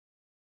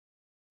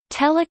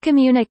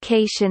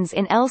Telecommunications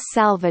in El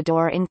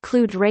Salvador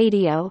include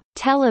radio,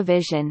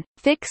 television,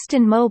 fixed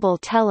and mobile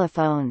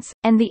telephones,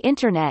 and the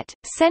Internet,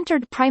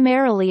 centered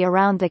primarily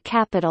around the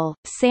capital,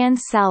 San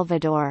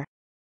Salvador.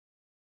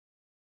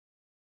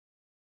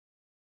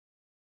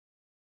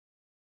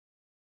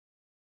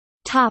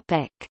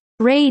 Topic: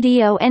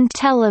 Radio and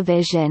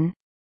television.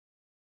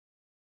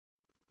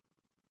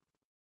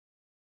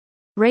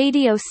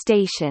 Radio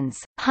stations,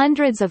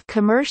 hundreds of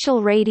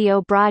commercial radio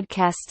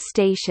broadcast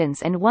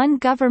stations and one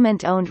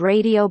government-owned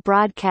radio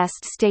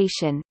broadcast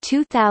station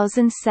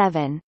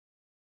 2007.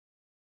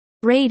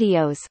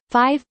 Radios,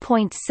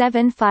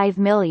 5.75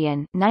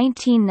 million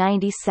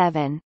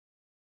 1997.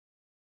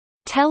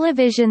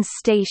 Television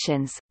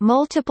stations,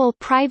 multiple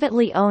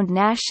privately owned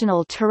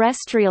national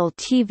terrestrial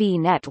TV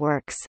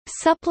networks,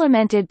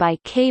 supplemented by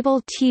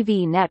cable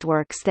TV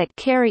networks that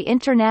carry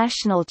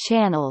international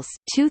channels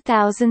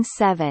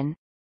 2007.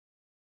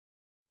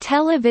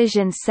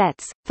 Television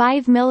sets,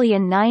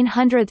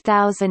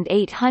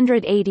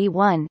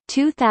 5,900,881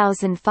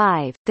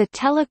 2005. The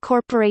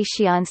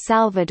Telecorporación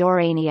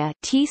Salvadoreña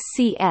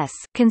 (TCS)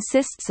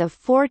 consists of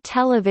 4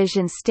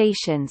 television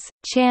stations,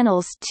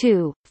 channels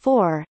 2,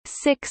 4,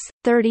 6,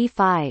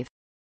 35.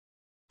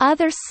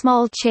 Other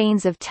small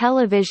chains of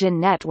television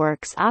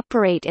networks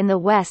operate in the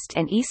west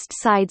and east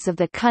sides of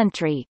the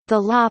country. The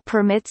law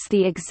permits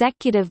the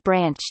executive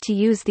branch to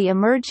use the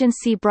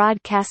Emergency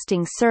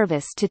Broadcasting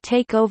Service to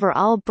take over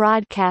all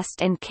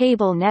broadcast and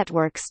cable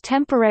networks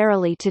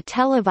temporarily to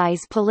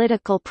televise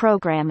political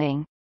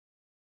programming.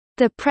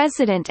 The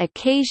President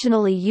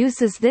occasionally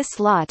uses this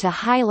law to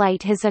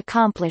highlight his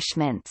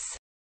accomplishments.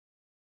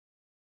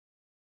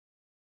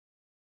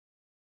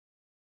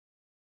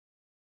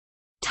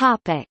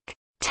 Topic: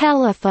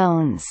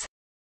 Telephones.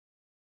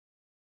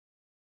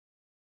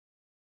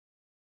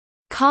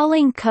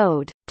 Calling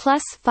code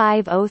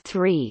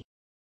 +503.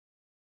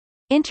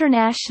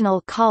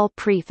 International call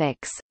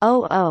prefix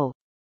 00.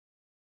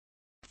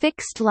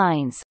 Fixed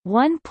lines,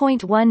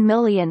 1.1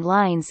 million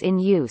lines in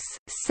use,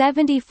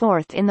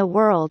 74th in the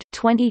world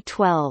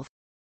 2012.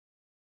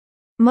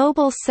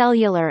 Mobile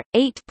cellular,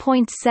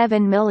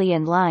 8.7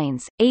 million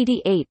lines,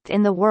 88th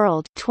in the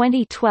world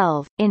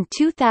 2012. In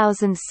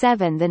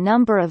 2007 the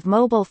number of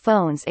mobile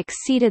phones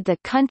exceeded the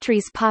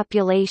country's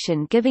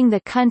population, giving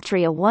the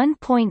country a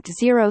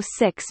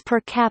 1.06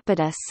 per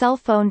capita cell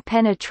phone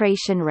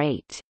penetration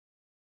rate.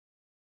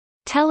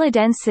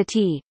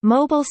 Teledensity,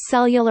 mobile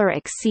cellular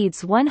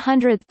exceeds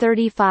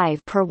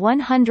 135 per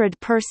 100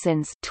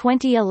 persons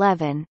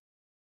 2011.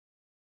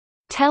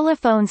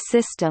 Telephone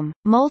system,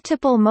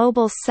 multiple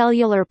mobile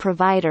cellular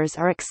providers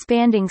are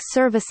expanding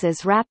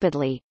services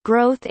rapidly.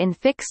 Growth in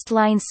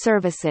fixed-line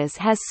services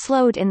has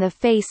slowed in the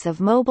face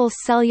of mobile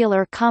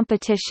cellular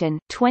competition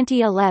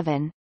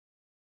 2011.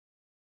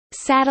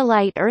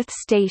 Satellite Earth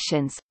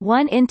stations,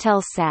 1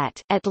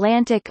 Intelsat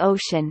Atlantic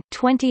Ocean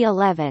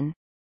 2011.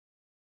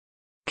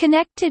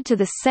 Connected to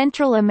the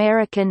Central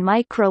American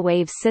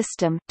Microwave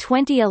System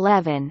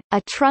 2011,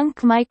 a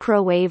trunk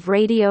microwave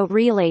radio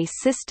relay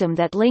system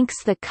that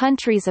links the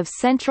countries of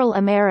Central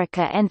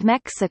America and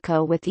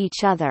Mexico with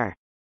each other.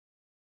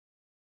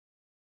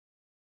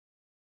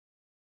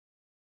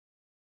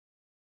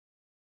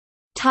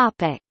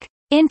 Topic: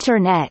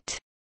 Internet.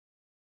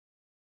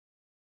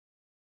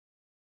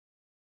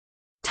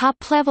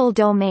 Top-level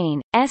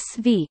domain,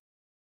 SV.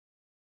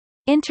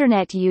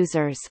 Internet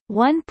users,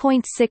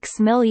 1.6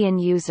 million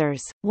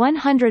users,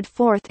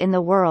 104th in the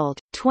world,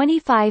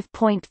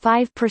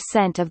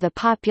 25.5% of the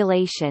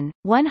population,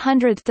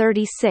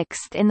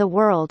 136th in the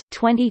world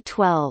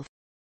 2012.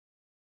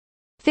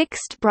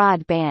 Fixed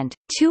broadband,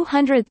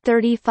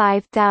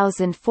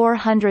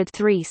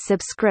 235,403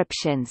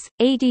 subscriptions,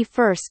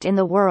 81st in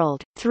the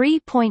world,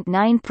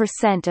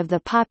 3.9% of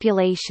the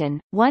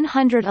population,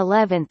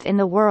 111th in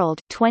the world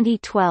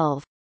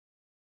 2012.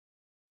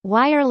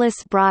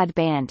 Wireless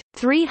broadband,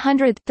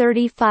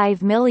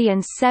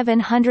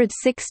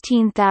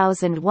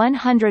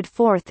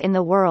 335,716,104th in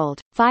the world,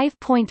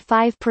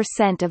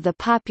 5.5% of the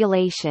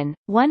population,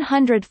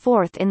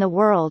 104th in the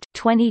world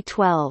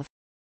 2012.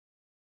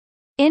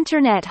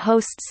 Internet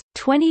hosts,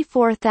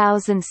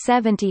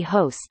 24,070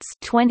 hosts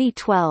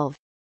 2012.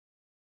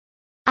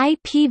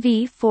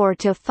 IPv4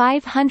 to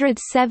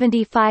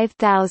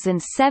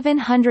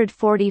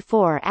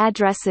 575,744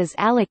 addresses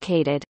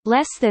allocated,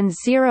 less than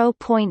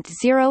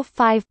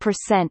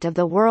 0.05% of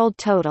the world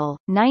total,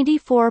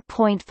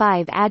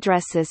 94.5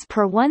 addresses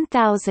per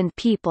 1,000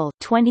 people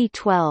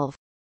 2012.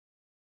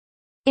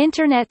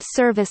 Internet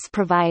service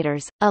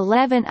providers,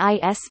 11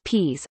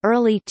 ISPs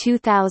early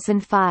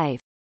 2005.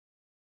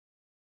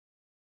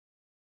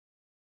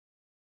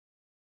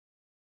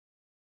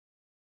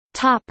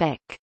 Topic: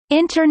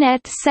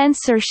 Internet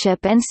censorship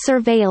and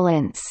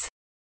surveillance.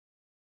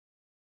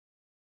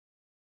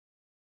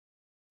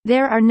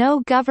 There are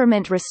no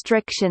government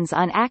restrictions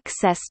on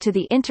access to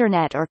the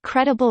Internet or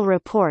credible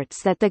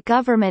reports that the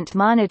government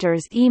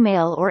monitors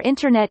email or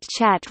Internet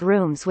chat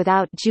rooms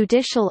without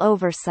judicial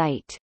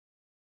oversight.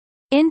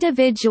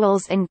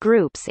 Individuals and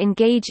groups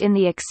engage in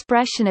the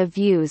expression of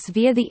views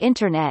via the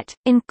Internet,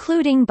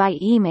 including by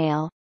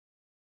email.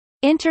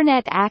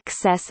 Internet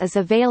access is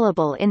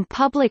available in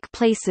public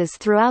places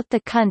throughout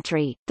the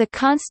country. The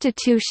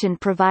Constitution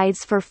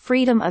provides for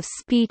freedom of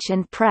speech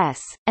and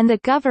press, and the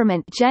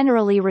government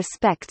generally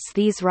respects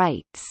these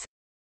rights.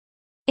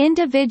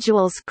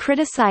 Individuals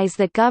criticize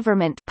the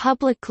government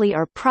publicly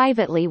or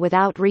privately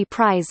without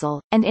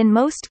reprisal, and in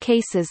most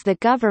cases the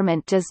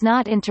government does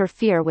not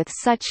interfere with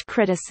such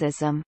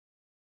criticism.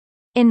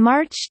 In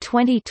March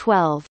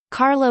 2012,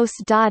 Carlos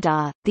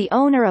Dada, the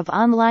owner of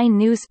online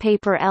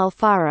newspaper El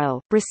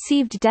Faro,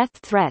 received death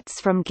threats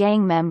from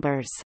gang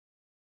members.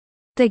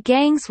 The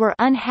gangs were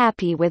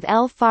unhappy with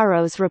El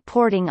Faro's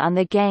reporting on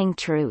the gang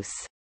truce.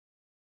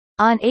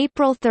 On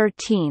April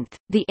 13,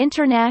 the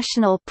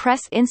International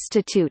Press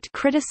Institute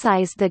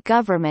criticized the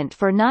government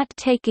for not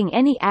taking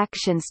any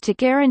actions to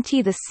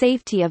guarantee the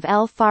safety of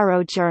El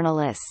Faro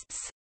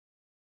journalists.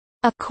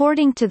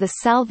 According to the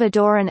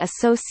Salvadoran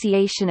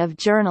Association of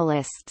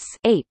Journalists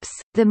 (APS),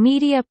 the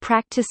media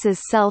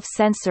practices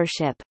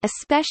self-censorship,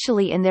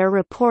 especially in their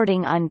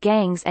reporting on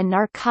gangs and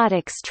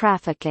narcotics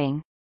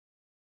trafficking.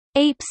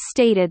 APES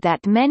stated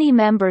that many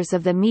members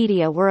of the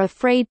media were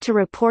afraid to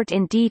report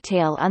in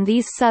detail on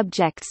these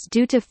subjects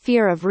due to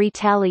fear of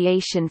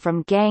retaliation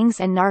from gangs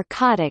and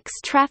narcotics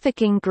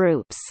trafficking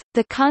groups.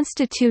 The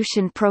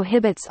Constitution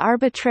prohibits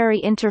arbitrary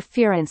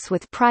interference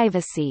with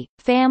privacy,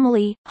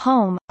 family,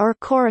 home, or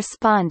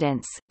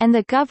correspondence, and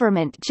the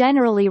government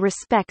generally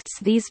respects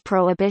these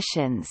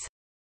prohibitions.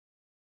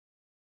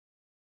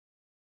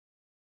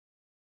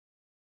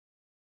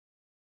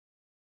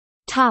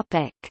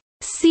 Topic.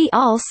 See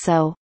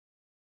also: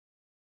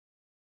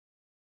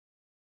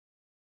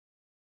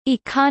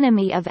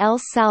 Economy of El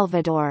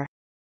Salvador.